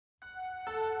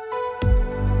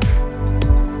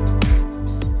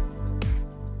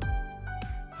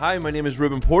Hi, my name is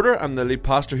Ruben Porter. I'm the lead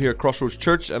pastor here at Crossroads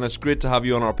Church, and it's great to have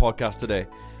you on our podcast today.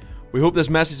 We hope this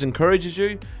message encourages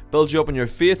you, builds you up in your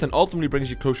faith, and ultimately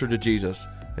brings you closer to Jesus.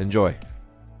 Enjoy.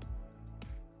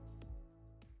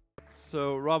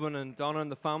 So Robin and Donna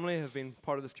and the family have been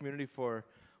part of this community for,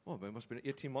 it must have been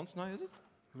 18 months now, is it?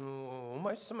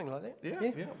 Almost, something like that.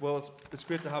 Yeah. Well, it's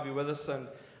great to have you with us, and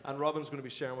Robin's going to be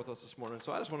sharing with us this morning.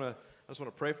 So I just want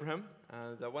to pray for him,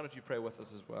 and why don't you pray with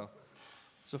us as well?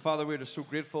 So Father, we're just so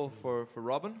grateful for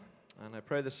Robin, and I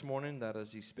pray this morning that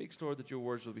as he speaks, Lord, that your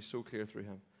words will be so clear through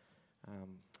him.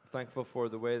 Thankful for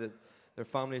the way that their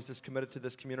family is just committed to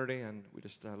this community, and we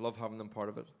just love having them part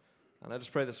of it. And I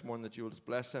just pray this morning that you will just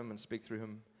bless him and speak through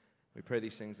him. We pray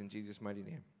these things in Jesus' mighty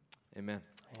name. Amen.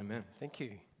 Amen. Thank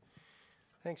you.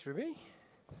 Thanks, Ruby.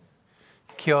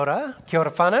 Kia ora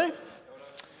whanau.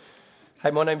 Hey,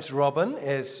 my name's Robin,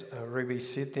 as Ruby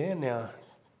said there. Now,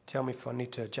 tell me if I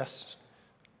need to adjust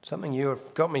something. You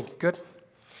have got me good.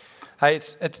 Hey,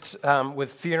 it's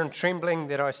with fear and trembling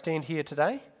that I stand here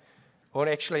today. Or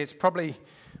actually, it's probably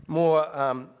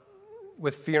more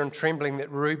with fear and trembling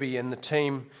that Ruby and the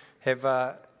team have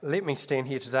let me stand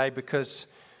here today because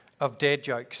of dad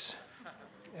jokes.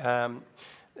 I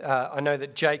know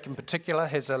that Jake in particular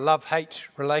has a love-hate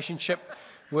relationship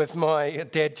with my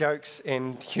dad jokes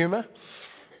and humour.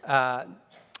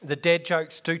 The dad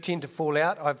jokes do tend to fall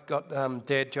out. I've got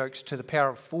dad jokes to the power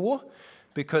of 4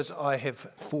 because I have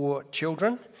 4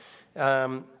 children.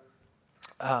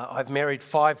 I've married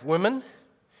 5 women,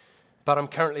 but I'm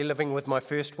currently living with my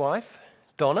first wife,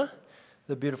 Donna,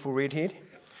 the beautiful redhead.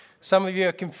 Some of you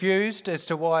are confused as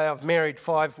to why I've married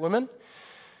 5 women.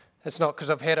 It's not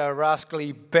because I've had a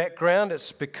rascally background,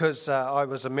 it's because I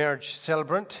was a marriage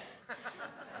celebrant.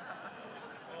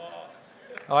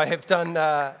 I have done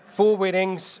 4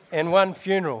 weddings and 1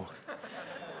 funeral.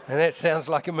 And that sounds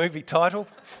like a movie title.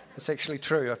 It's actually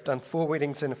true. I've done 4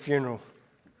 weddings and a funeral.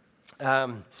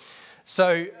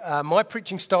 So my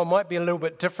preaching style might be a little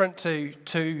bit different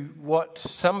to what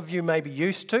some of you may be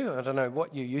used to. I don't know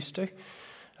what you're used to.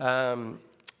 I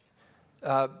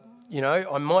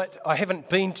haven't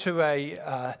been to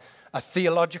a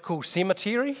theological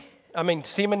seminary.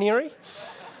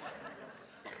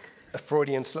 A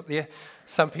Freudian slip there.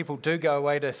 Some people do go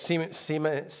away to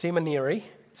seminary,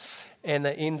 and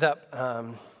they end up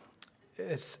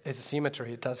as a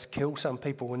cemetery. It does kill some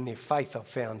people in their faith, I've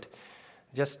found.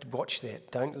 Just watch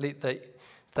that. Don't let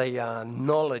the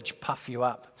knowledge puff you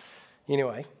up.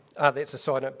 Anyway, that's a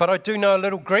side note. But I do know a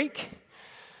little Greek.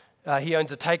 He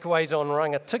owns a takeaways on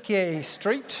Rangatiki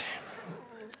Street.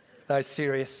 No,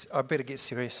 serious. I better get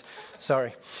serious.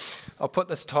 Sorry. I'll put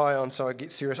this tie on so I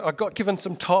get serious. I got given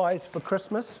some ties for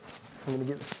Christmas. I'm going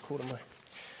to get this caught on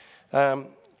my...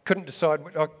 Couldn't decide.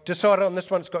 I decided on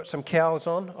this one. It's got some cows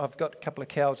on. I've got a couple of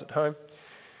cows at home.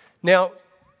 Now,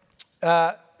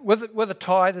 with a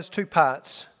tie, there's 2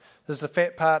 parts. There's the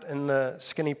fat part and the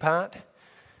skinny part.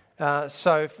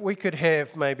 So if we could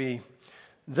have maybe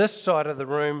this side of the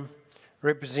room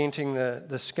representing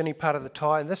the skinny part of the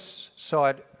tie, and this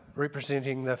side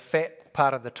representing the fat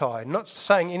part of the tie. Not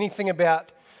saying anything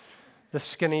about the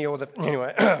skinny or the...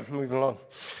 Anyway, moving along.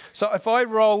 So if I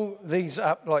roll these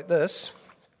up like this,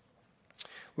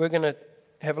 we're going to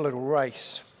have a little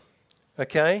race,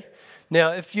 okay?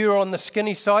 Now, if you're on the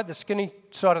skinny side of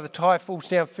the tie falls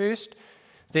down first,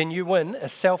 then you win a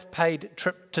self-paid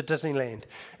trip to Disneyland.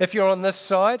 If you're on this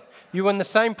side, you win the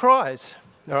same prize,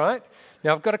 all right?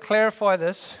 Now, I've got to clarify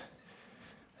this.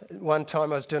 One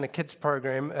time I was doing a kids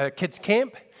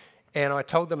camp, and I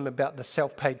told them about the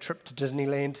self-paid trip to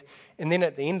Disneyland, and then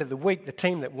at the end of the week, the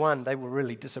team that won, they were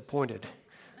really disappointed.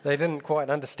 They didn't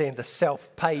quite understand the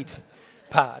self-paid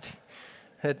part,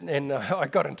 and I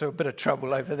got into a bit of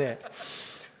trouble over that.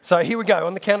 So here we go,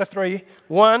 on the count of 3.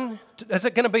 1, is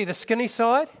it going to be the skinny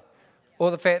side or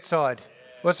the fat side?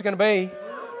 What's it going to be?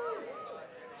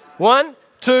 1,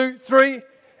 2, 3.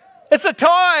 It's a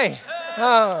tie!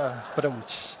 But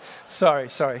sorry.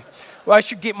 Well, I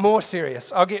should get more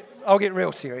serious. I'll get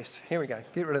real serious. Here we go.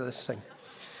 Get rid of this thing.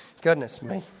 Goodness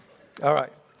me. All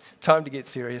right, time to get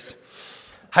serious.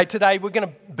 Hey, today we're going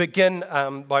to begin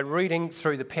by reading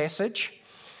through the passage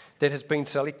that has been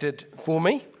selected for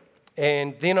me.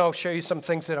 And then I'll show you some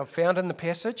things that I've found in the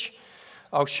passage.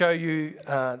 I'll show you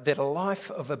that a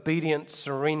life of obedient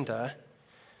surrender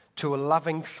to a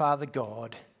loving Father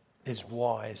God is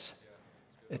wise.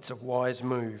 It's a wise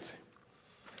move.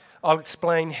 I'll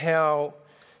explain how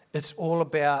it's all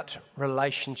about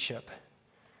relationship.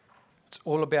 It's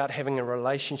all about having a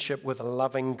relationship with a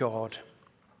loving God,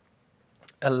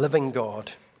 a living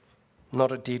God,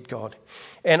 not a dead God.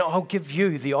 And I'll give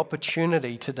you the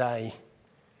opportunity today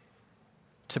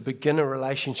to begin a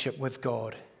relationship with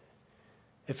God.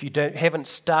 If you haven't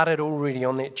started already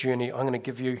on that journey, I'm going to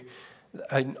give you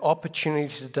an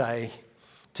opportunity today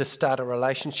to start a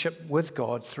relationship with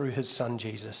God through his Son,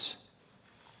 Jesus.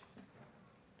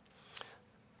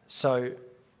 So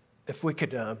if we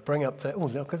could bring up the... Oh,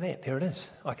 look at that. There it is.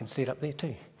 I can see it up there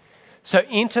too. So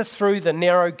enter through the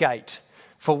narrow gate,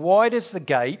 for wide is the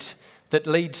gate that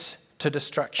leads to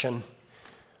destruction.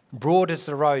 Broad is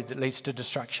the road that leads to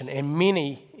destruction, and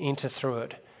many enter through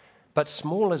it. But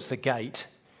small is the gate,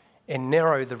 and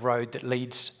narrow the road that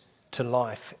leads to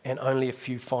life, and only a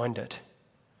few find it.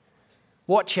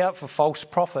 Watch out for false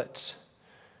prophets.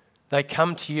 They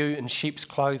come to you in sheep's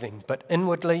clothing, but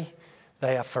inwardly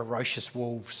they are ferocious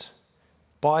wolves.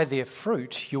 By their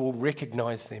fruit you will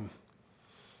recognize them.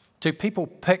 Do people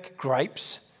pick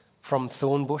grapes from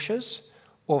thorn bushes,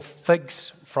 or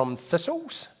figs from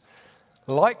thistles?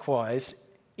 Likewise,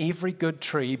 every good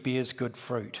tree bears good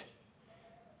fruit,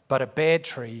 but a bad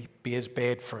tree bears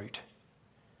bad fruit.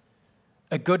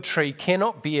 A good tree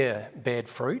cannot bear bad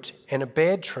fruit, and a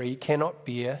bad tree cannot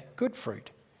bear good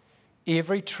fruit.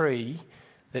 Every tree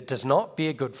that does not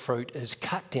bear good fruit is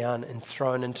cut down and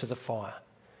thrown into the fire.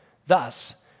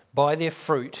 Thus, by their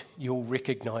fruit you'll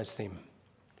recognize them.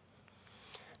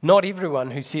 Not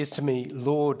everyone who says to me,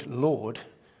 Lord, Lord,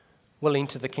 will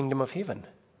enter the kingdom of heaven,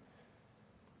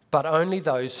 but only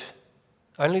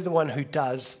the one who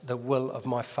does the will of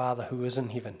my Father who is in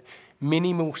heaven.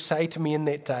 Many will say to me in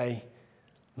that day,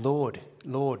 Lord,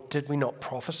 Lord, did we not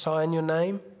prophesy in your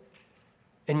name?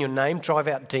 In your name drive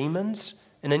out demons,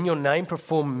 and in your name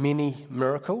perform many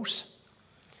miracles?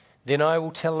 Then I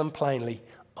will tell them plainly,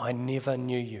 I never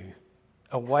knew you.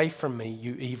 Away from me,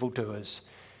 you evildoers.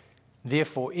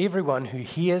 Therefore, everyone who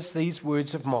hears these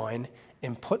words of mine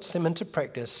and puts them into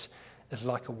practice is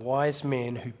like a wise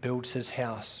man who builds his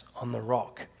house on the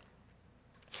rock.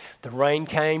 The rain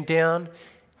came down,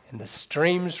 and the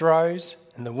streams rose,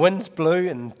 and the winds blew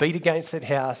and beat against that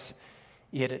house,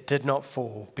 yet it did not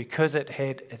fall, because it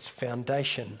had its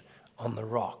foundation on the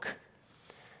rock.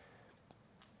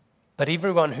 But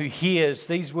everyone who hears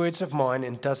these words of mine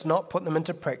and does not put them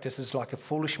into practice is like a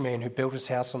foolish man who built his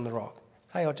house on the rock.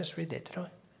 Hey, I just read that, did I?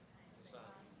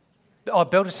 I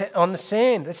built it on the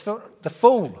sand. That's the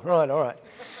fool. Right, all right.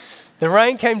 The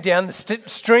rain came down, the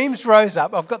streams rose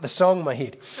up. I've got the song in my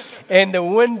head. And the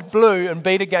wind blew and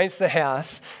beat against the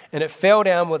house, and it fell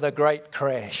down with a great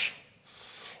crash.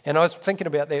 And I was thinking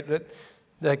about that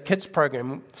the kids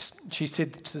program, she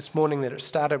said this morning that it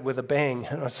started with a bang.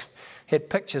 And I had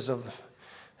pictures of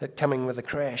it coming with a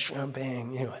crash. Oh,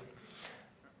 bang, anyway.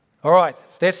 All right,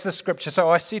 that's the scripture.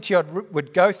 So I said to you I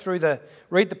would go through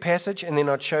read the passage, and then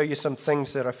I'd show you some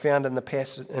things that I found in the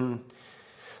passage.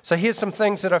 So here's some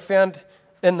things that I found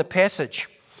in the passage.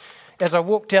 As I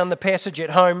walked down the passage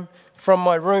at home from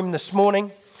my room this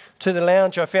morning to the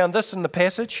lounge, I found this in the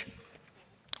passage.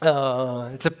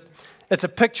 It's a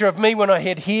picture of me when I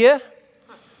had hair.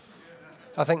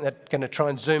 I think they're going to try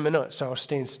and zoom in on it, so I'll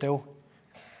stand still.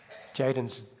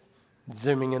 Jaden's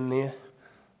zooming in there.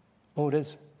 Oh, it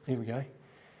is. There we go.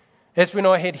 That's when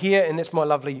I had hair, and that's my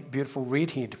lovely, beautiful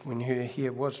red head when her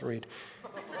hair was red.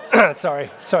 Sorry,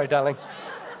 darling.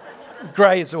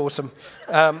 Grey is awesome.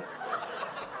 I'll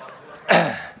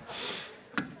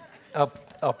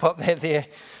pop that there.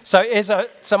 So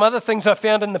some other things I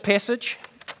found in the passage,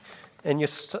 and you're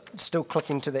still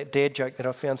clicking to that dad joke that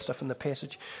I found stuff in the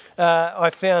passage.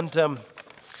 I found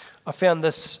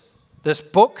this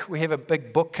book. We have a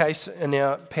big bookcase in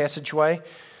our passageway.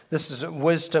 This is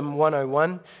Wisdom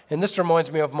 101, and this reminds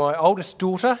me of my oldest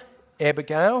daughter,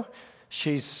 Abigail.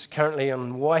 She's currently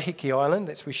on Waiheke Island,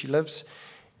 that's where she lives,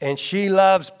 and she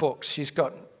loves books. She's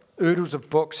got oodles of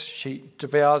books, she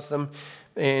devours them,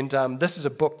 and this is a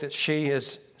book that she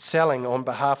is selling on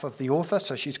behalf of the author,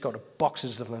 so she's got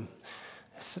boxes of them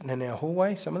sitting in our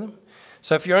hallway, some of them.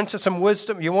 So if you're into some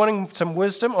wisdom, you're wanting some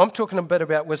wisdom, I'm talking a bit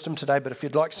about wisdom today, but if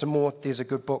you'd like some more, there's a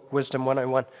good book, Wisdom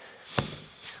 101.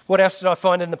 What else did I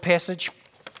find in the passage?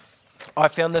 I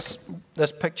found this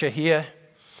picture here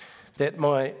that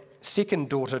my second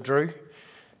daughter drew.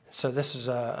 So this is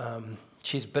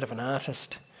she's a bit of an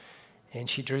artist, and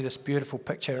she drew this beautiful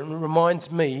picture. It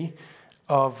reminds me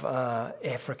of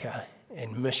Africa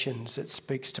and missions. It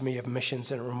speaks to me of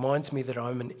missions, and it reminds me that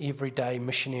I'm an everyday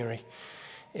missionary.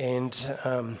 And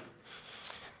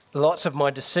lots of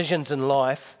my decisions in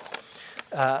life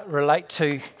relate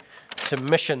to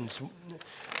missions.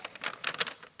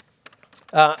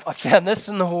 I found this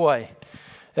in the hallway,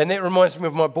 and that reminds me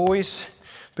of my boys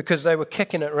because they were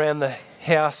kicking it around the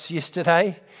house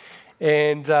yesterday,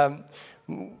 and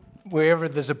wherever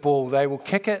there's a ball, they will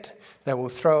kick it, they will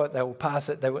throw it, they will pass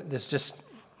it. There's just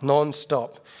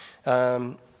non-stop.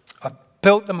 I've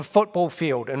built them a football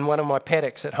field in one of my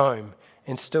paddocks at home,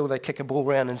 and still they kick a ball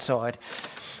round inside.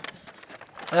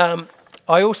 I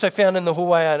also found in the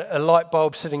hallway a light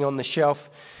bulb sitting on the shelf,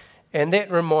 and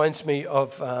that reminds me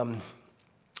of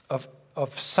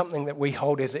something that we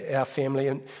hold as our family.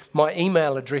 And my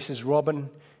email address is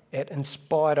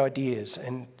Robin@Inspired Ideas,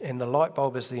 and the light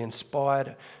bulb is the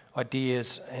inspired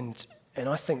ideas. And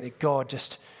I think that God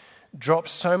just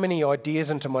drops so many ideas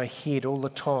into my head all the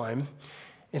time,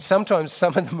 and sometimes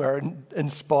some of them are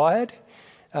inspired.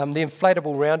 The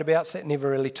inflatable roundabouts, that never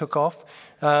really took off.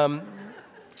 All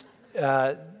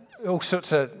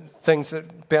sorts of things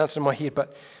that bounce in my head.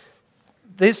 But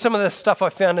there's some of the stuff I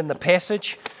found in the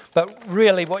passage. But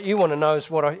really what you want to know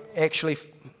is what I actually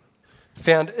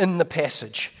found in the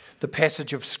passage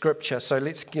of Scripture. So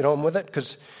let's get on with it,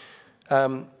 because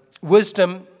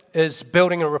wisdom is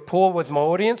building a rapport with my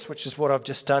audience, which is what I've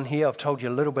just done here. I've told you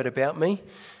a little bit about me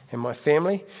and my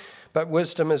family. But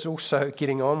wisdom is also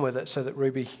getting on with it so that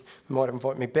Ruby might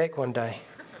invite me back one day.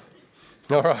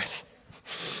 All right.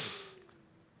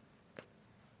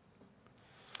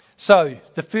 So,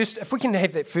 if we can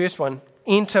have that first one,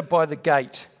 enter by the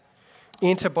gate.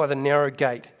 Enter by the narrow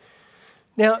gate.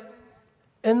 Now,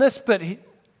 in this bit,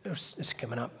 it's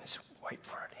coming up. Let's wait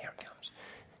for it. Here it comes.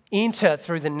 Enter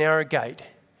through the narrow gate.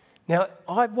 Now,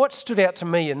 what stood out to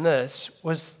me in this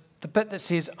was the bit that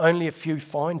says only a few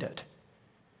find it.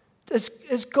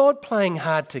 Is God playing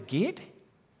hard to get?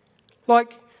 Why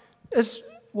is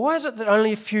it that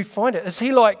only a few find it? Is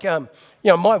he like,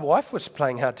 my wife was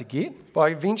playing hard to get, but I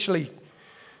eventually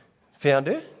found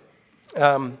her.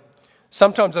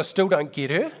 Sometimes I still don't get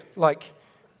her, like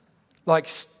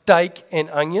steak and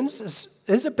onions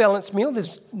is a balanced meal.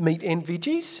 There's meat and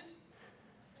veggies,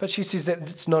 but she says that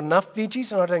it's not enough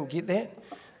veggies, and I don't get that.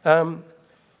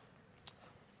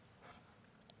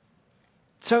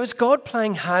 So is God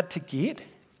playing hard to get?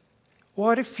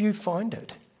 Why do few find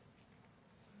it?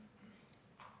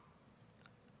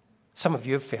 Some of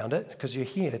you have found it because you're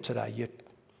here today.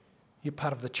 You're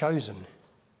part of the chosen.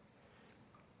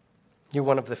 You're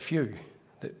one of the few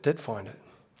that did find it.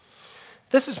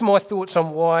 This is my thoughts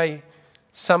on why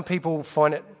some people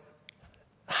find it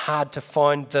hard to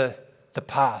find the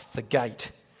path, the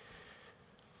gate.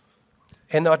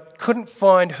 And I couldn't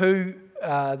find who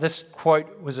this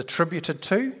quote was attributed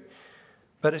to,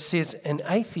 but it says, an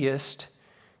atheist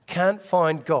can't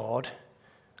find God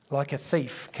like a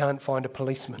thief can't find a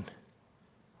policeman.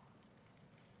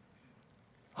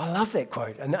 I love that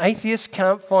quote. An atheist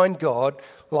can't find God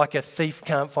like a thief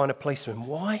can't find a policeman.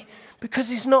 Why? Because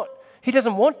he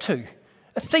doesn't want to.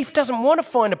 A thief doesn't want to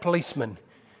find a policeman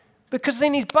because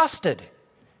then he's busted.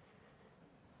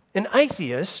 An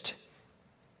atheist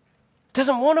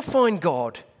doesn't want to find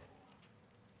God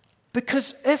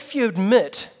because if you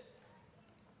admit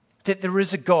that there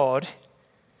is a God,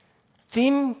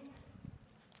 then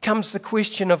comes the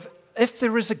question of, if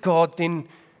there is a God, then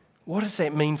what does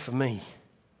that mean for me?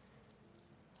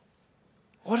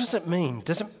 What does it mean?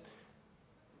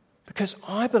 Because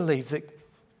I believe that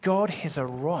God has a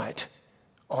right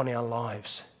on our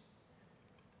lives.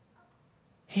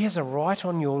 He has a right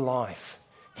on your life.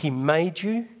 He made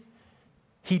you.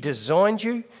 He designed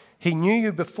you. He knew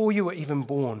you before you were even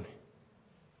born.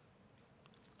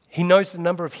 He knows the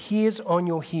number of hairs on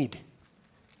your head.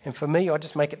 And for me, I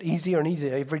just make it easier and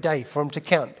easier every day for him to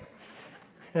count.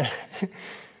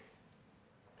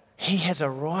 He has a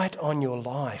right on your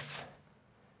life.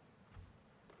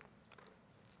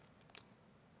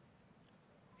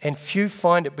 And few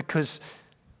find it because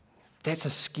that's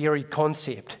a scary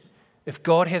concept. If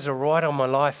God has a right on my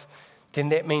life, then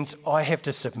that means I have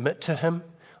to submit to him.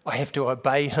 I have to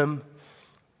obey him.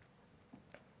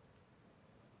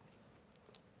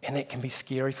 And that can be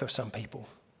scary for some people.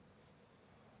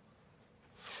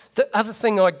 The other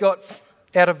thing I got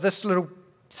out of this little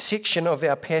section of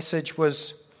our passage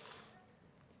was,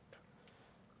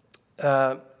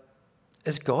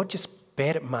 is God just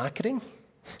bad at marketing?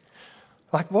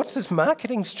 Like, what's his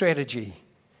marketing strategy?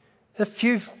 If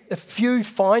few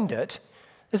find it,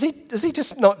 is he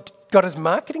just not got his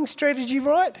marketing strategy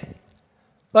right?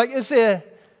 Like, is there...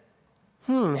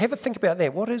 have a think about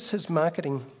that. What is his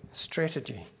marketing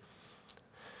strategy?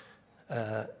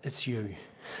 It's you.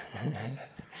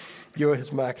 You're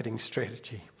his marketing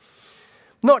strategy.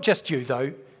 Not just you,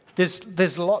 though.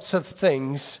 There's lots of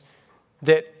things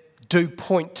that do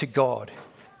point to God.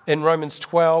 In Romans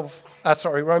 1,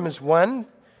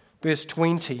 verse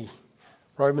 20.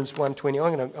 Romans 1:20.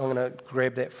 I'm going to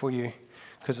grab that for you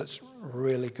because it's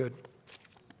really good.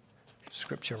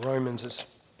 Scripture, Romans is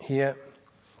here.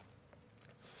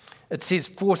 It says,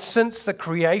 "For since the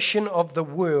creation of the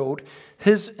world,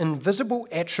 his invisible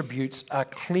attributes are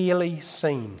clearly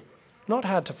seen." Not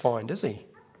hard to find, is he?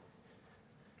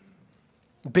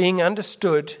 "Being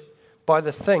understood by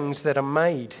the things that are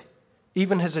made,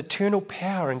 even his eternal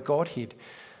power and Godhead,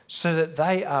 so that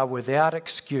they are without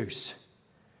excuse.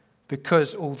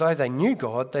 Because although they knew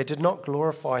God, they did not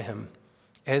glorify him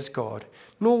as God,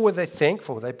 nor were they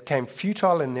thankful. They became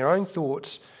futile in their own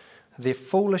thoughts. Their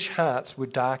foolish hearts were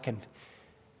darkened."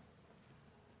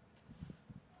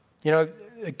 You know,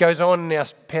 it goes on in our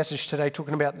passage today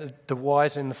talking about the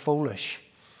wise and the foolish.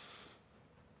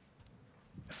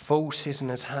 A fool says in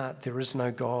his heart, there is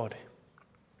no God.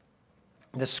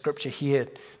 This scripture here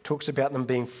talks about them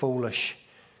being foolish,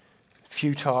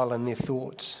 futile in their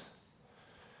thoughts.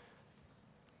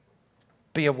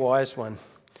 Be a wise one.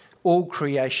 All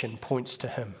creation points to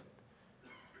him.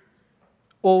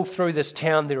 All through this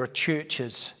town there are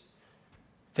churches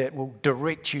that will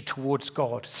direct you towards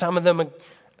God. Some of them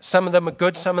are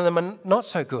good, some of them are not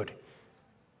so good.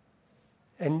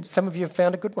 And some of you have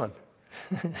found a good one.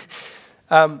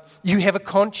 You have a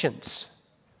conscience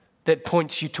that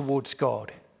points you towards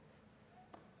God.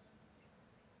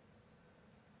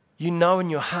 You know in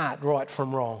your heart right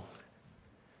from wrong.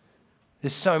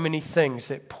 There's so many things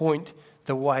that point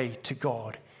the way to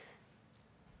God.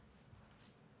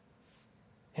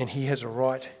 And he has a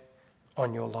right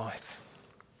on your life.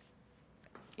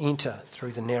 Enter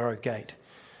through the narrow gate.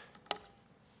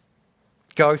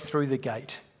 Go through the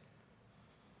gate.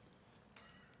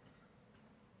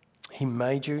 He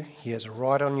made you. He has a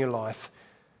right on your life.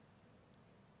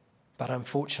 But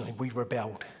unfortunately, we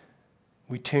rebelled.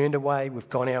 We turned away. We've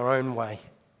gone our own way.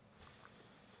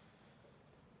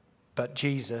 But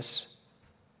Jesus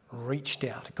reached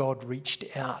out. God reached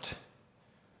out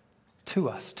to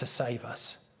us to save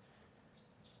us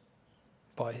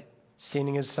by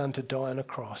sending his son to die on a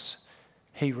cross.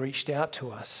 He reached out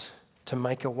to us to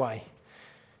make a way.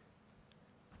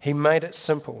 He made it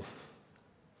simple.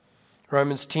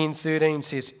 Romans 10:13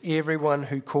 says, "Everyone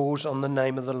who calls on the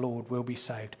name of the Lord will be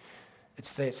saved."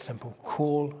 It's that simple.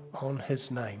 Call on his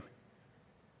name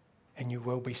and you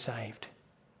will be saved.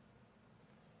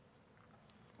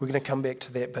 We're going to come back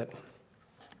to that bit.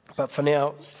 But for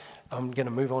now, I'm going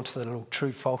to move on to the little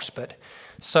true false bit.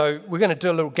 So we're going to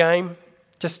do a little game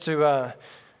just to...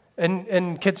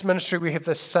 In kids ministry, we have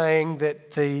this saying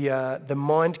that the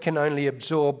mind can only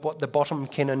absorb what the bottom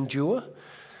can endure.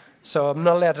 So I'm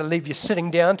not allowed to leave you sitting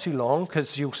down too long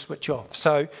because you'll switch off.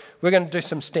 So we're going to do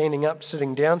some standing up,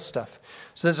 sitting down stuff.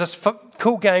 So there's this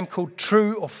cool game called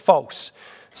True or False.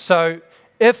 So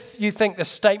if you think the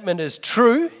statement is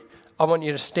true, I want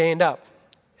you to stand up.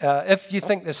 If you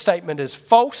think the statement is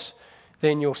false,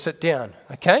 then you'll sit down,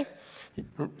 okay?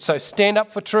 So stand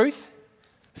up for truth,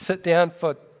 sit down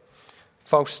for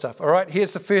false stuff. All right,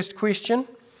 here's the first question.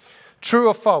 True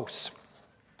or false?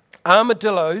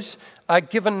 Armadillos are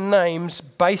given names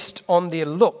based on their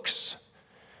looks.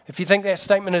 If you think that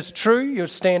statement is true, you'll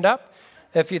stand up.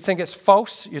 If you think it's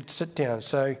false, you'd sit down.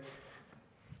 So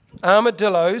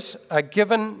armadillos are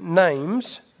given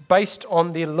names based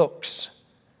on their looks.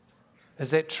 Is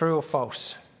that true or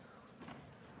false?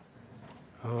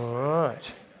 All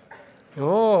right.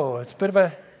 Oh, it's a bit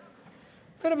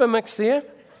of a mix there.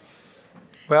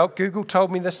 Well, Google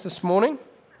told me this morning.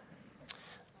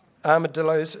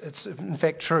 Armadillos, it's in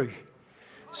fact true.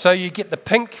 So you get the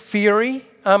pink fairy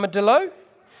armadillo,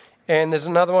 and there's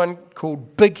another one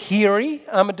called big hairy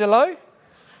armadillo.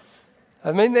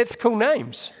 I mean, that's cool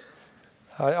names.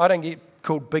 I don't get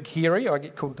called big hairy, I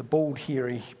get called the bald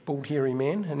hairy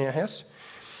man in our house.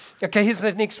 Okay, here's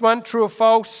the next one, true or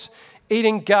false?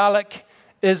 Eating garlic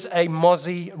is a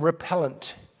mozzie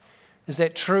repellent. Is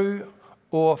that true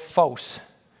or false?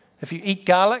 If you eat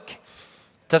garlic,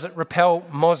 does it repel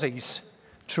mozzies?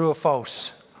 True or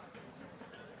false?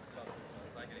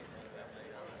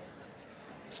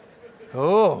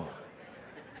 Oh,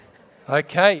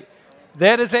 okay.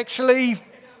 That is actually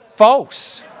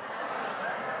false.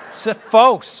 It's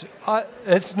false.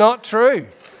 It's not true.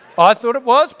 I thought it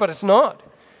was, but it's not.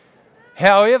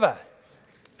 However,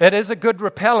 it is a good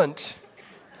repellent.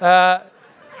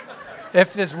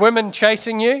 If there's women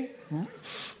chasing you,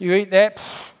 you eat that,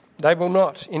 they will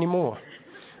not anymore.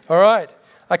 All right.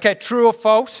 Okay, true or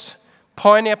false?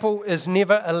 Pineapple is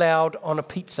never allowed on a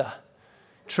pizza.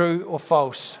 True or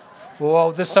false?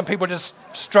 Well, there's some people just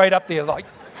straight up there like,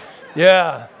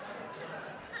 yeah.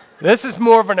 This is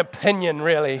more of an opinion,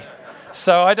 really.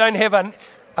 So I don't have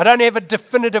a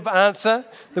definitive answer.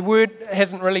 The word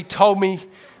hasn't really told me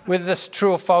whether this is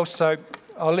true or false, so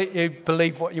I'll let you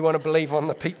believe what you want to believe on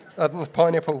the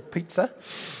pineapple pizza.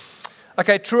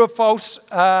 Okay, true or false?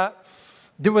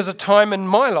 There was a time in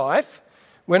my life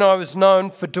when I was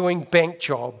known for doing bank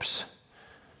jobs.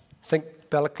 Think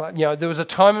balaclava. There was a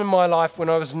time in my life when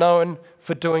I was known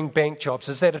for doing bank jobs.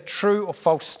 Is that a true or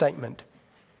false statement?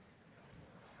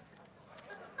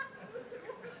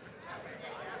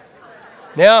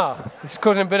 Now, it's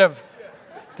causing a bit of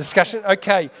discussion.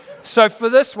 Okay, so for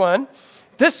this one,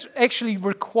 this actually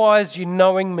requires you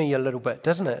knowing me a little bit,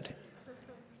 doesn't it?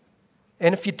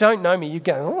 And if you don't know me, you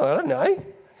go, oh, I don't know.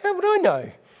 How would I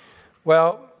know?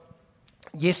 Well,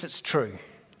 yes, it's true.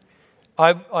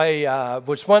 I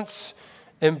was once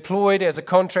employed as a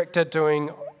contractor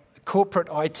doing corporate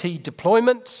IT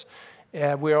deployments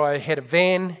where I had a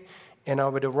van and I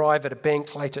would arrive at a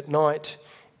bank late at night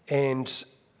and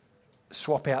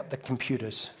swap out the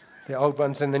computers, the old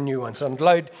ones and the new ones. I'd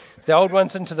load the old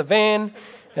ones into the van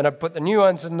and I'd put the new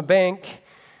ones in the bank.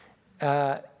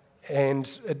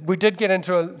 We did get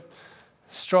into a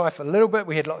strife a little bit.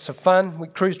 We had lots of fun. We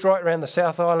cruised right around the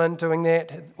South Island doing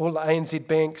that, all the ANZ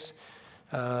banks,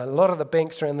 a lot of the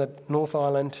banks around the North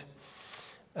Island.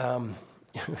 And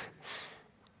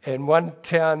one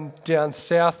town down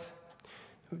south,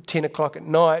 10 o'clock at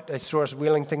night, they saw us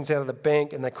wheeling things out of the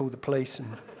bank and they called the police.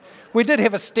 And we did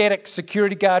have a static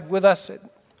security guard with us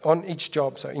on each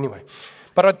job, so anyway.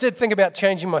 But I did think about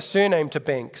changing my surname to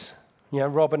Banks.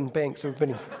 Robin Banks. It would have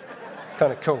been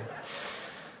kind of cool.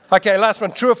 Okay, last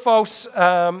one. True or false?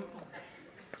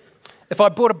 If I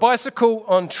bought a bicycle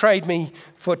on Trade Me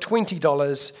for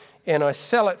 $20 and I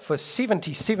sell it for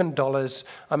 $77,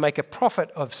 I make a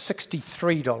profit of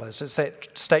 $63. Is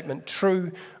that statement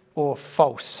true or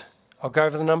false? I'll go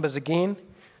over the numbers again,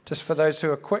 just for those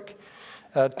who are quick.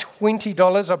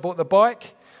 $20, I bought the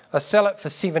bike. I sell it for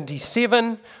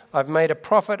 $77. I've made a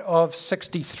profit of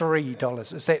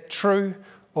 $63. Is that true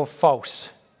or false?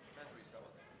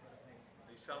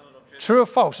 True or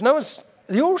false? No one's.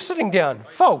 You're all sitting down.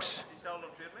 False.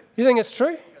 You think it's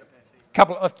true?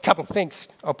 Couple. Thanks.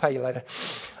 I'll pay you later.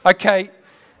 Okay,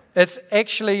 it's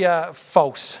actually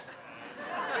false.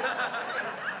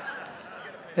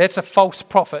 That's a false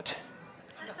profit.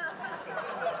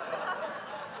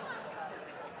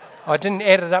 I didn't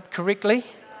add it up correctly,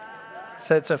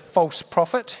 so it's a false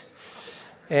profit.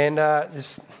 And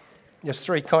there's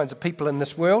three kinds of people in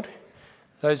this world: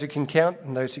 those who can count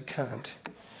and those who can't.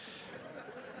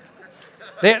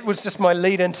 That was just my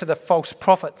lead into the false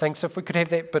prophet thing. So if we could have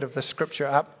that bit of the scripture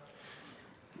up.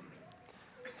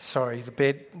 Sorry,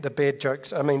 the bad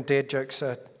jokes. Dad jokes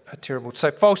are terrible.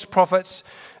 So false prophets,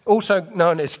 also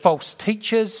known as false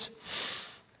teachers.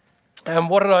 And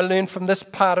what did I learn from this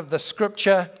part of the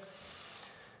scripture?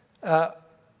 I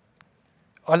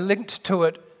linked to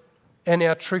it in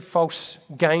our true-false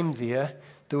game there.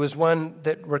 There was one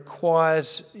that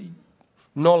requires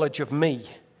knowledge of me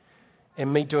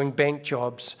and me doing bank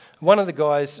jobs. One of the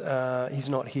guys, he's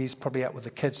not here, he's probably out with the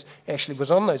kids, actually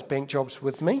was on those bank jobs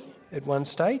with me at one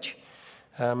stage,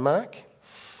 Mark.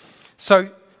 So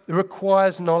it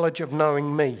requires knowledge of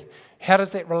knowing me. How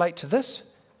does that relate to this?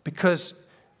 Because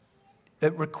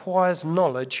it requires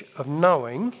knowledge of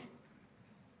knowing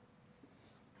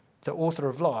the author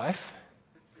of life.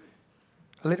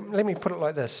 Let me put it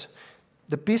like this.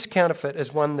 The best counterfeit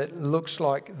is one that looks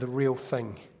like the real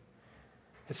thing.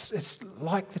 It's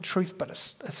like the truth, but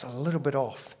it's a little bit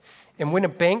off. And when a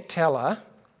bank teller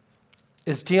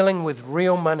is dealing with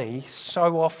real money,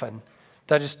 so often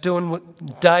they're just doing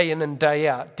day in and day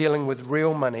out, dealing with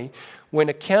real money. When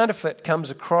a counterfeit comes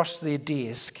across their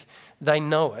desk, they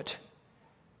know it.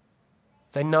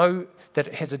 They know that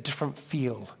it has a different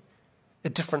feel, a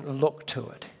different look to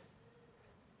it.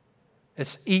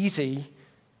 It's easy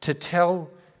to tell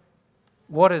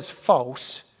what is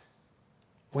false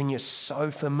when you're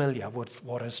so familiar with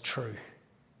what is true.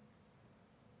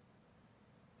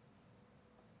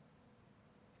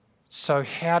 So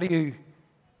how do you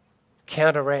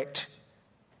counteract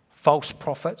false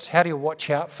prophets? How do you watch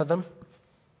out for them?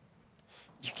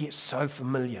 You get so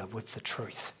familiar with the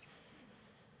truth.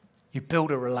 You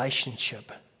build a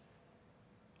relationship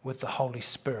with the Holy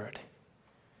Spirit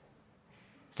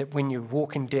that when you're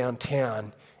walking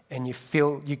downtown and you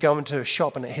go into a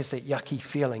shop and it has that yucky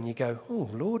feeling, you go, oh,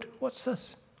 Lord, what's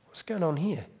this? What's going on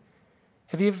here?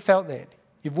 Have you ever felt that?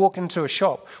 You've walked into a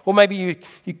shop, or maybe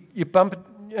you bump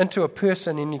into a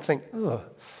person and you think, oh,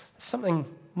 there's something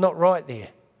not right there.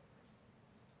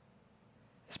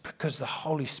 It's because the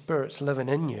Holy Spirit's living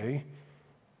in you,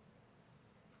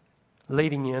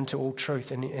 leading you into all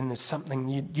truth, and there's something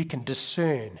you can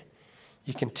discern.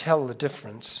 You can tell the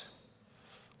difference.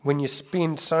 when you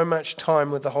spend so much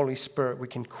time with the Holy Spirit, we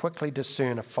can quickly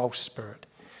discern a false spirit,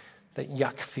 that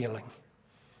yuck feeling.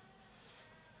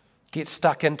 Get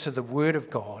stuck into the Word of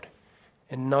God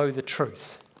and know the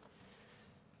truth.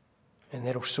 And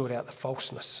that'll sort out the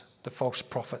falseness, the false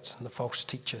prophets and the false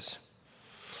teachers.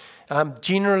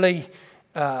 Generally,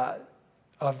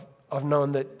 I've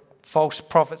known that false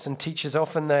prophets and teachers,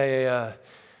 often they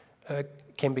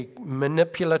can be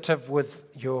manipulative with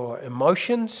your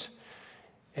emotions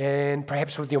and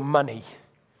perhaps with your money.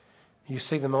 You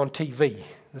see them on TV.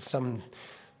 There's some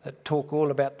that talk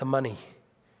all about the money.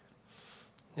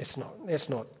 That's not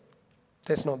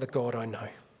the God I know.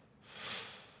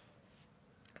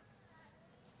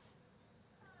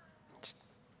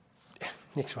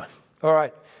 Next one. All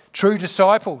right. True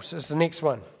disciples is the next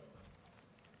one.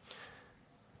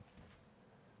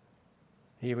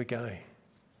 Here we go.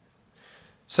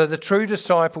 So the true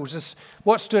disciples,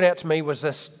 what stood out to me was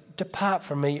this: depart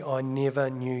from me, I never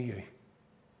knew you.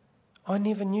 I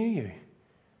never knew you.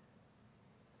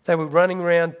 They were running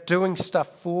around doing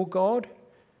stuff for God,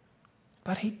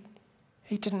 but he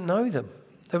didn't know them.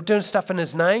 They were doing stuff in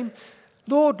his name.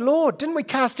 Lord, Lord, didn't we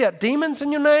cast out demons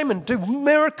in your name and do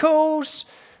miracles?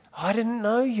 I didn't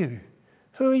know you.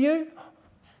 Who are you?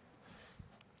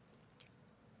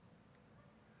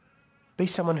 Be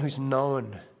someone who's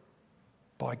known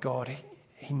by God.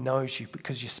 He knows you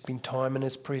because you spend time in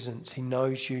his presence. He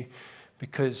knows you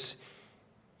because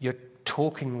you're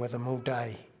talking with him all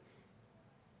day.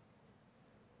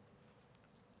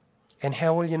 And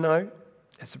how will you know?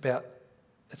 It's about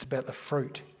the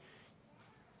fruit.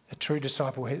 A true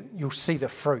disciple, you'll see the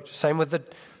fruit. Same with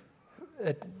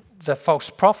the false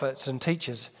prophets and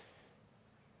teachers.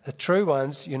 The true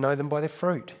ones, you know them by their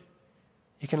fruit.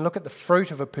 You can look at the fruit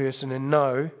of a person and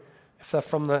know if they're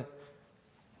from the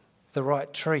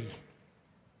right tree.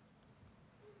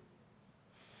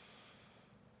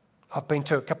 I've been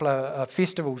to a couple of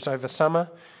festivals over summer,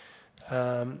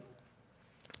 and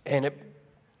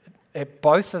at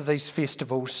both of these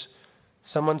festivals,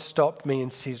 someone stopped me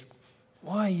and says,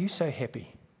 "Why are you so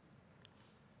happy?"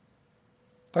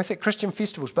 Both at Christian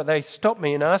festivals, but they stopped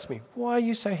me and asked me, "Why are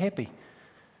you so happy?"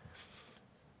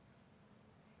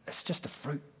 It's just a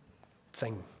fruit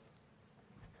thing.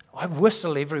 I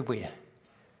whistle everywhere.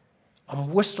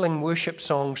 I'm whistling worship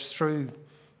songs through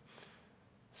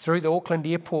the Auckland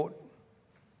airport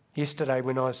yesterday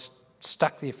when I was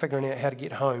stuck there figuring out how to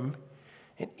get home,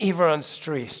 and everyone's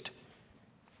stressed.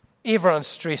 Everyone's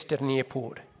stressed at an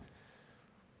airport.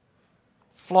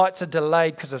 Flights are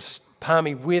delayed because of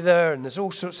palmy weather and there's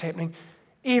all sorts happening.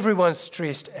 Everyone's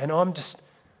stressed and I'm just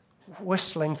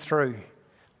whistling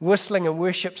a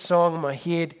worship song in my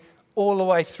head all the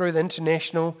way through the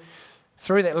international,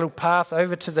 through that little path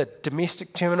over to the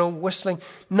domestic terminal, whistling.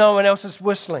 No one else is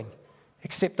whistling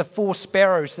except the 4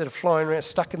 sparrows that are flying around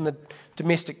stuck in the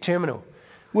domestic terminal.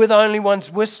 We're the only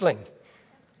ones whistling.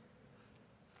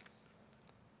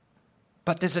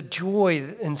 But there's a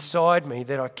joy inside me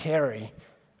that I carry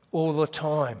all the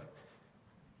time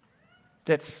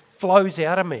that flows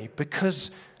out of me because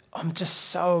I'm just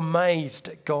so amazed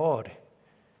at God.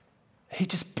 He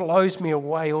just blows me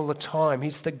away all the time.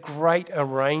 He's the great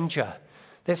arranger.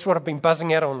 That's what I've been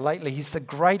buzzing out on lately. He's the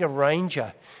great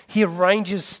arranger. He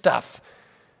arranges stuff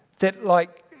that, like,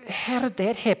 how did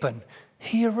that happen?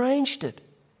 He arranged it.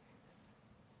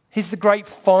 He's the great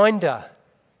finder.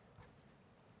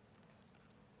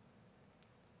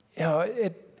 You know,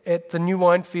 at the New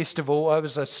Wine Festival, I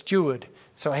was a steward,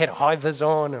 so I had a high vis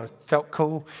on, and I felt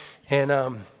cool, and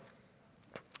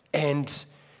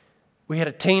we had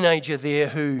a teenager there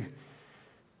who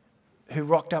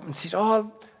rocked up and said,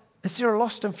 "Oh, is there a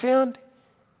lost and found?"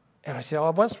 And I said, "Oh, I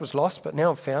once was lost, but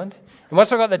now I'm found." And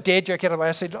once I got the dad joke out of the way,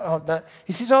 I said, "Oh, no."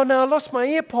 He says, "Oh, no, I lost my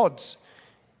AirPods."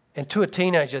 And to a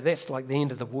teenager, that's like the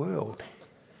end of the world.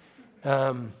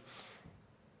 And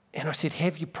I said,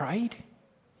 "Have you prayed?"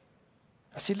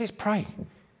 I said, "Let's pray."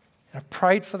 And I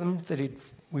prayed for them that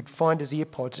we'd find his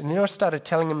AirPods. And then I started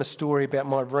telling him a story about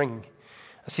my ring.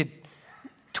 I said,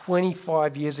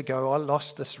 25 years ago, I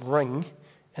lost this ring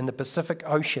in the Pacific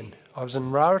Ocean. I was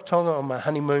in Rarotonga on my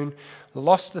honeymoon,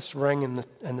 lost this ring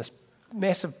in this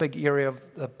massive big area of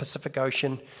the Pacific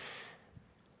Ocean.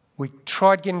 We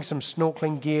tried getting some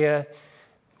snorkeling gear,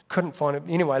 couldn't find it.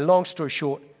 Anyway, long story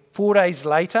short, 4 days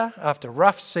later, after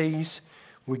rough seas,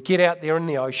 we get out there in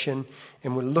the ocean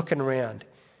and we're looking around.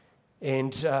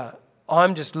 And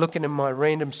I'm just looking in my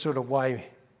random sort of way.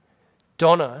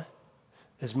 Donna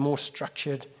is more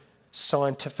structured,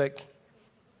 scientific.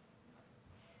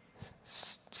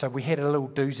 So we had a little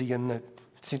doozy in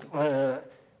the...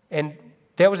 And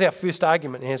That was our first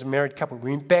argument as a married couple.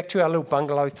 We went back to our little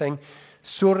bungalow thing,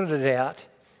 sorted it out,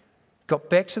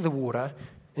 got back to the water,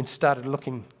 and started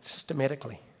looking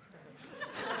systematically.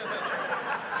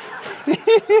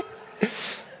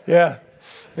 Yeah.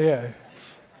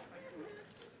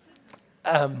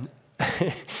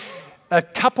 A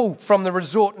couple from the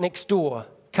resort next door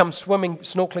come swimming,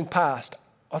 snorkeling past.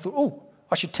 I thought,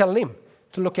 I should tell them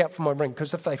to look out for my ring,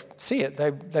 because if they see it, they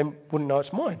wouldn't know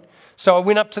it's mine. So I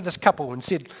went up to this couple and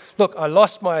said, look, I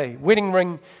lost my wedding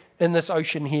ring in this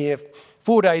ocean here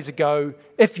 4 days ago.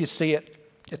 If you see it,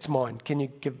 it's mine. Can you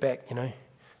give back,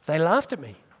 They laughed at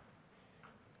me.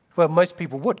 Well, most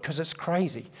people would, because it's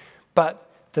crazy. But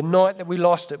the night that we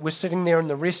lost it, we're sitting there in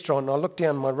the restaurant, and I looked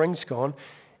down, my ring's gone,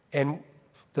 and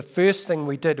the first thing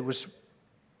we did was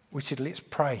we said, let's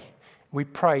pray. We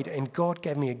prayed, and God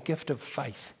gave me a gift of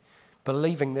faith,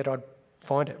 believing that I'd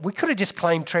find it. We could have just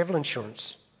claimed travel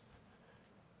insurance,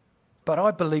 but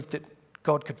I believed that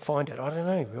God could find it. I don't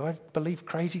know. I believe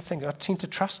crazy things. I tend to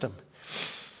trust him.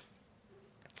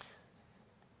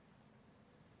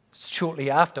 Shortly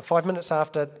after, 5 minutes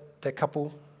after the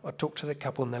couple, I talked to the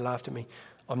couple and they laughed at me.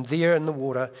 I'm there in the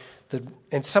water,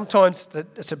 and sometimes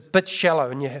it's a bit shallow,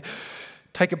 and you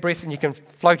take a breath and you can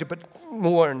float a bit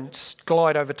more and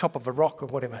glide over top of a rock or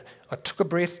whatever. I took a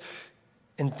breath,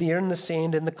 and there in the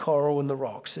sand and the coral and the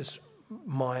rocks is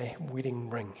my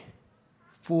wedding ring.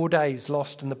 4 days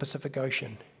lost in the Pacific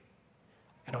Ocean,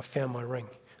 and I found my ring.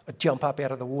 I jump up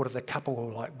out of the water. The couple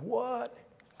were like, what?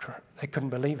 They couldn't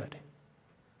believe it.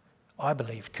 I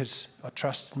believed, because I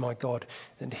trusted my God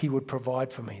and he would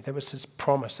provide for me. That was his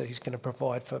promise, that he's going to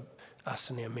provide for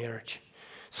us in our marriage.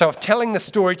 So I'm telling the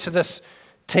story to this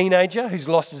teenager who's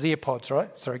lost his AirPods,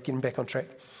 right? Sorry, getting back on track.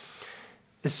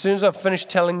 As soon as I finished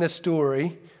telling this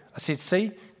story, I said,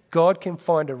 see, God can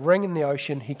find a ring in the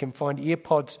ocean. He can find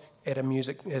AirPods at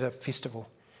a festival.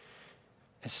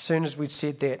 As soon as we'd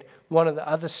said that, one of the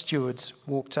other stewards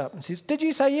walked up and says, did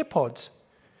you say AirPods?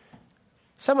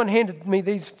 Someone handed me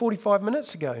these 45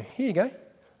 minutes ago. Here you go.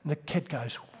 And the kid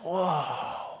goes,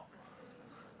 whoa.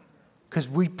 Because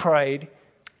we prayed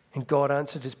and God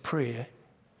answered his prayer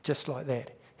just like that.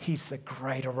 He's the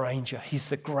great arranger. He's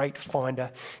the great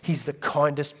finder. He's the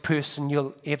kindest person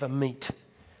you'll ever meet.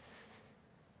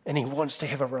 And he wants to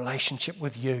have a relationship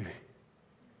with you.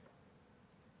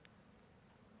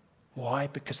 Why?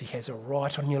 Because he has a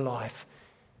right on your life.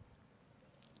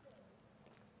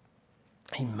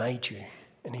 He made you.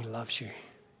 And he loves you.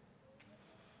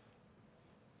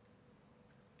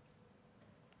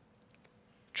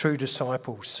 True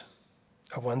disciples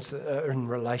are ones that are in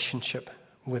relationship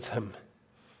with him.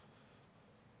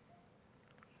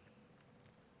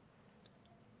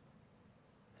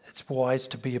 It's wise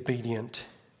to be obedient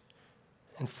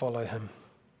and follow him.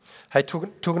 Hey,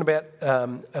 talking about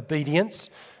obedience,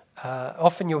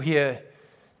 often you'll hear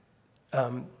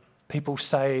people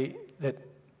say that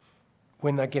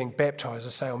when they're getting baptized,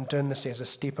 they say, I'm doing this as a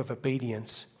step of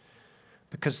obedience.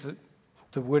 Because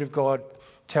the Word of God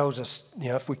tells us,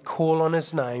 if we call on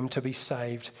his name to be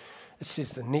saved, it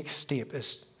says the next step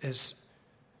is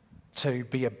to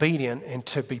be obedient and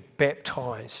to be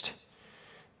baptized.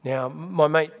 Now, my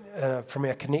mate from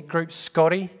our Connect group,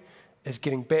 Scotty, is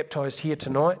getting baptized here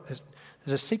tonight. There's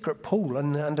a secret pool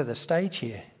under the stage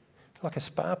here, like a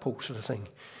spa pool sort of thing.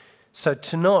 So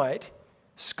tonight,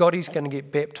 Scotty's going to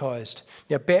get baptized.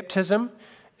 Now, baptism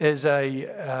is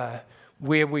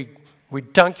where we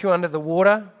dunk you under the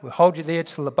water, we hold you there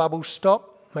till the bubbles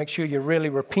stop, make sure you're really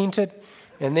repented,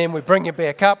 and then we bring you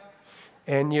back up,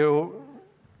 and you're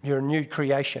a new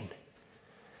creation.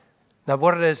 Now,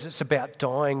 what it is, it's about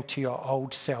dying to your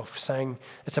old self, saying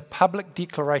it's a public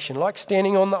declaration, like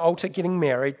standing on the altar getting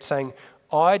married, saying,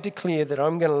 I declare that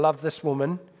I'm going to love this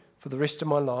woman for the rest of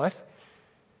my life.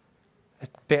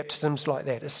 Baptism's like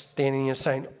that. It's standing and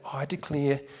saying, I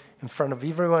declare in front of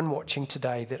everyone watching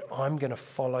today that I'm going to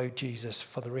follow Jesus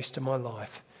for the rest of my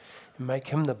life and make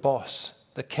him the boss,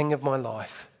 the king of my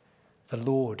life, the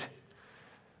Lord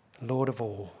of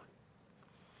all.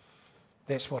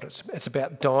 That's what it's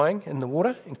about, dying in the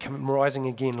water and rising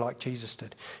again like Jesus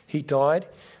did. He died,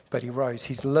 but he rose.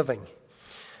 He's living.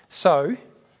 So,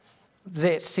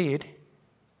 that said,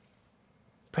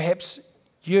 perhaps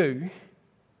you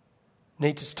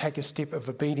need to take a step of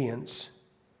obedience.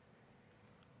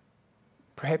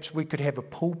 Perhaps we could have a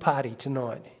pool party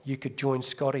tonight. You could join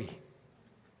Scotty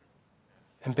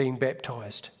in being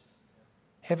baptized.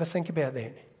 Have a think about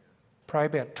that. Pray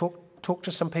about it. Talk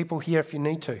to some people here if you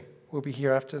need to. We'll be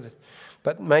here after that.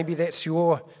 But maybe that's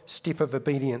your step of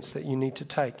obedience that you need to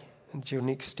take into your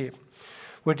next step.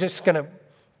 We're just going to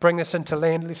bring this into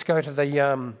land. Let's go to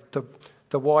the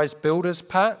the wise builders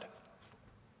part.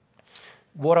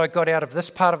 What I got out of this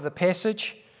part of the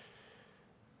passage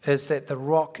is that the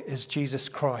rock is Jesus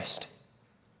Christ.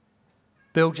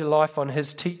 Build your life on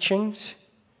his teachings.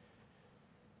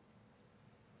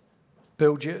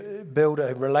 Build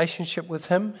a relationship with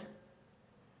him.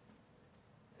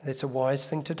 That's a wise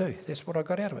thing to do. That's what I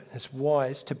got out of it. It's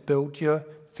wise to build your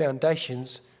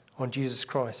foundations on Jesus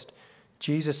Christ.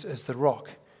 Jesus is the rock.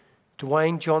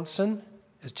 Dwayne Johnson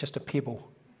is just a pebble.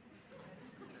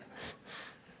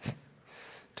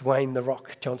 Dwayne the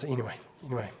Rock Johnson. Anyway.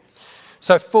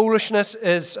 So foolishness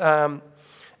is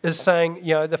saying,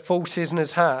 the fool says in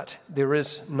his heart, there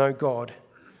is no God.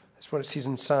 That's what it says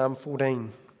in Psalm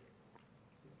 14.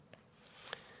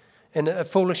 And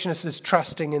foolishness is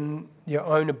trusting in your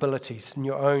own abilities and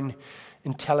your own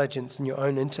intelligence and your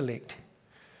own intellect.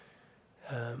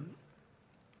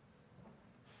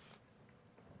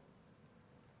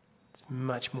 It's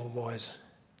much more wise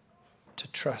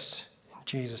to trust in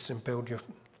Jesus and build your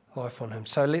life on him.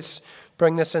 So let's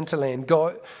bring this into land.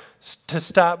 God, to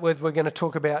start with, we're going to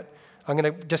talk about, I'm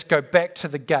going to just go back to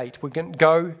the gate. We're going to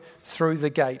go through the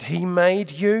gate. He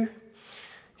made you.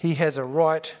 He has a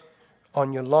right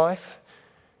on your life.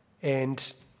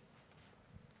 And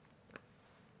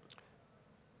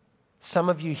some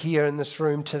of you here in this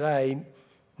room today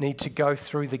need to go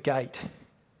through the gate.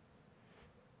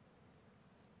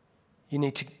 You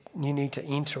need to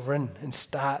enter in and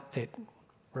start that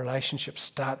relationship,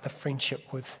 start the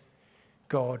friendship with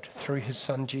God through his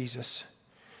son Jesus.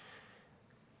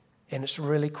 And it's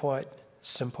really quite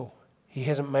simple. He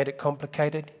hasn't made it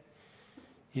complicated.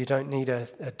 You don't need a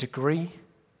degree.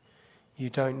 You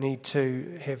don't need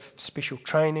to have special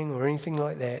training or anything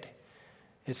like that.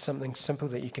 It's something simple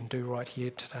that you can do right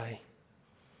here today.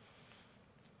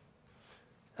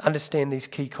 Understand these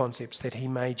key concepts, that he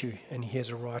made you and he has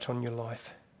a right on your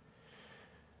life.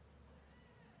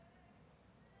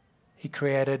 He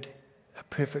created a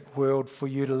perfect world for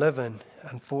you to live in.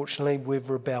 Unfortunately, we've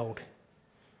rebelled.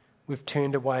 We've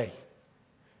turned away.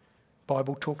 The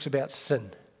Bible talks about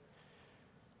sin.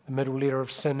 The middle letter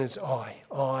of sin is I.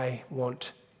 I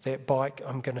want that bike,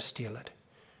 I'm going to steal it.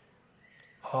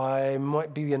 I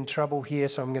might be in trouble here,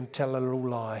 so I'm going to tell a little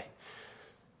lie.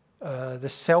 The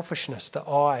selfishness, the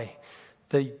I,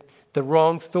 the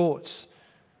wrong thoughts,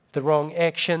 the wrong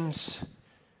actions,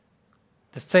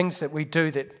 the things that we do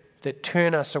that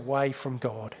turn us away from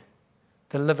God.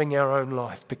 The living our own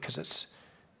life because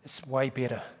it's way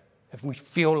better. If we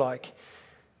feel like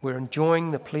we're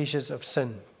enjoying the pleasures of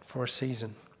sin for a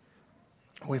season,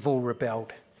 we've all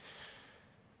rebelled.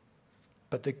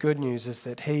 But the good news is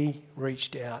that he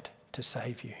reached out to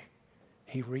save you.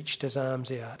 He reached his arms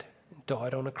out and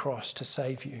died on a cross to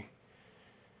save you.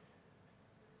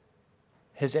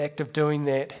 His act of doing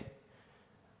that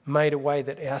made a way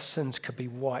that our sins could be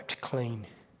wiped clean.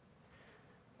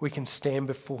 We can stand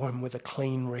before him with a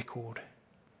clean record.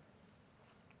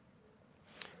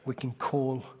 We can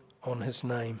call on his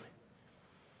name.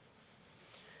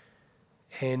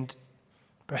 And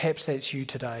perhaps that's you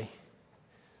today.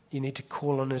 You need to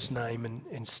call on his name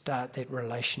and start that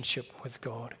relationship with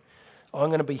God. I'm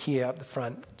going to be here up the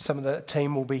front. Some of the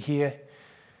team will be here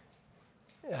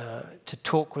to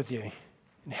talk with you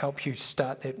and help you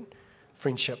start that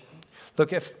friendship.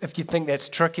 Look, if you think that's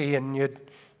tricky and you're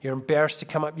embarrassed to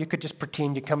come up, you could just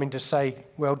pretend you're coming to say,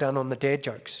 well done on the dad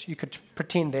jokes. You could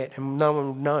pretend that and no one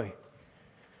will know.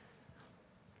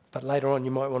 But later on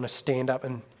you might want to stand up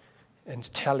and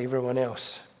tell everyone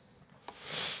else.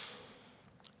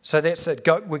 So that's it.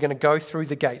 We're going to go through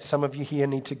the gate. Some of you here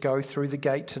need to go through the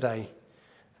gate today.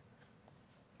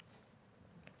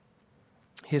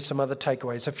 Here's some other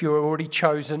takeaways. If you're already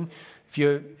chosen, if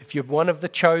you're one of the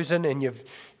chosen and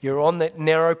you're on that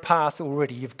narrow path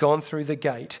already, you've gone through the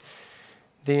gate,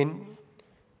 then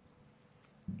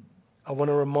I want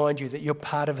to remind you that you're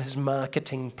part of his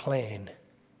marketing plan.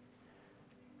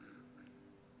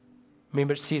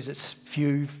 Remember, it says it's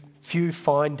few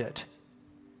find it.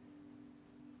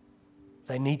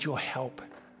 They need your help.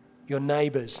 Your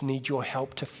neighbours need your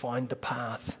help to find the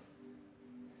path.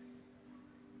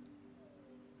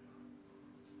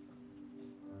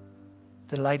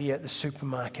 The lady at the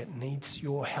supermarket needs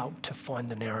your help to find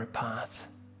the narrow path.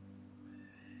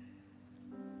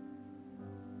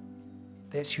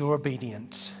 That's your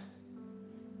obedience.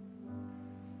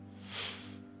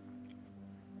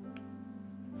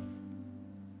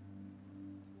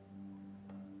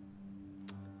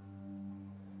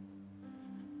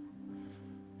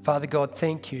 Father God,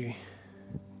 thank you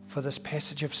for this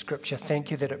passage of Scripture. Thank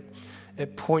you that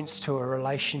it points to a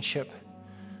relationship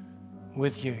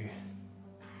with you.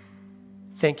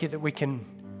 Thank you that we can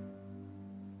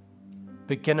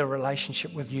begin a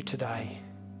relationship with you today.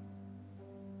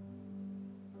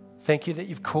 Thank you that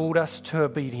you've called us to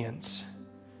obedience,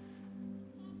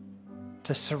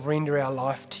 to surrender our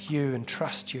life to you and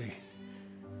trust you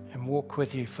and walk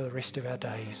with you for the rest of our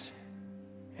days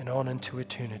and on into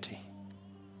eternity.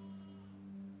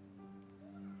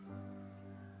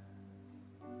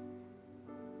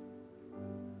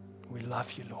 We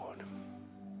love you, Lord.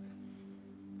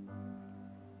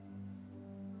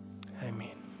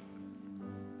 Amen.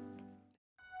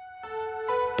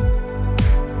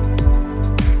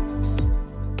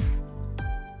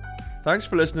 Thanks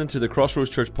for listening to the Crossroads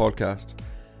Church podcast.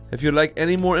 If you'd like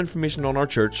any more information on our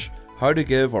church, how to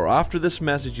give, or after this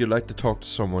message you'd like to talk to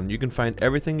someone, you can find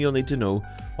everything you'll need to know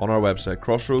on our website,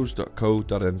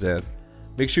 crossroads.co.nz.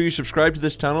 Make sure you subscribe to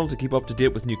this channel to keep up to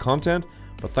date with new content,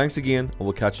 but thanks again and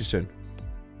we'll catch you soon.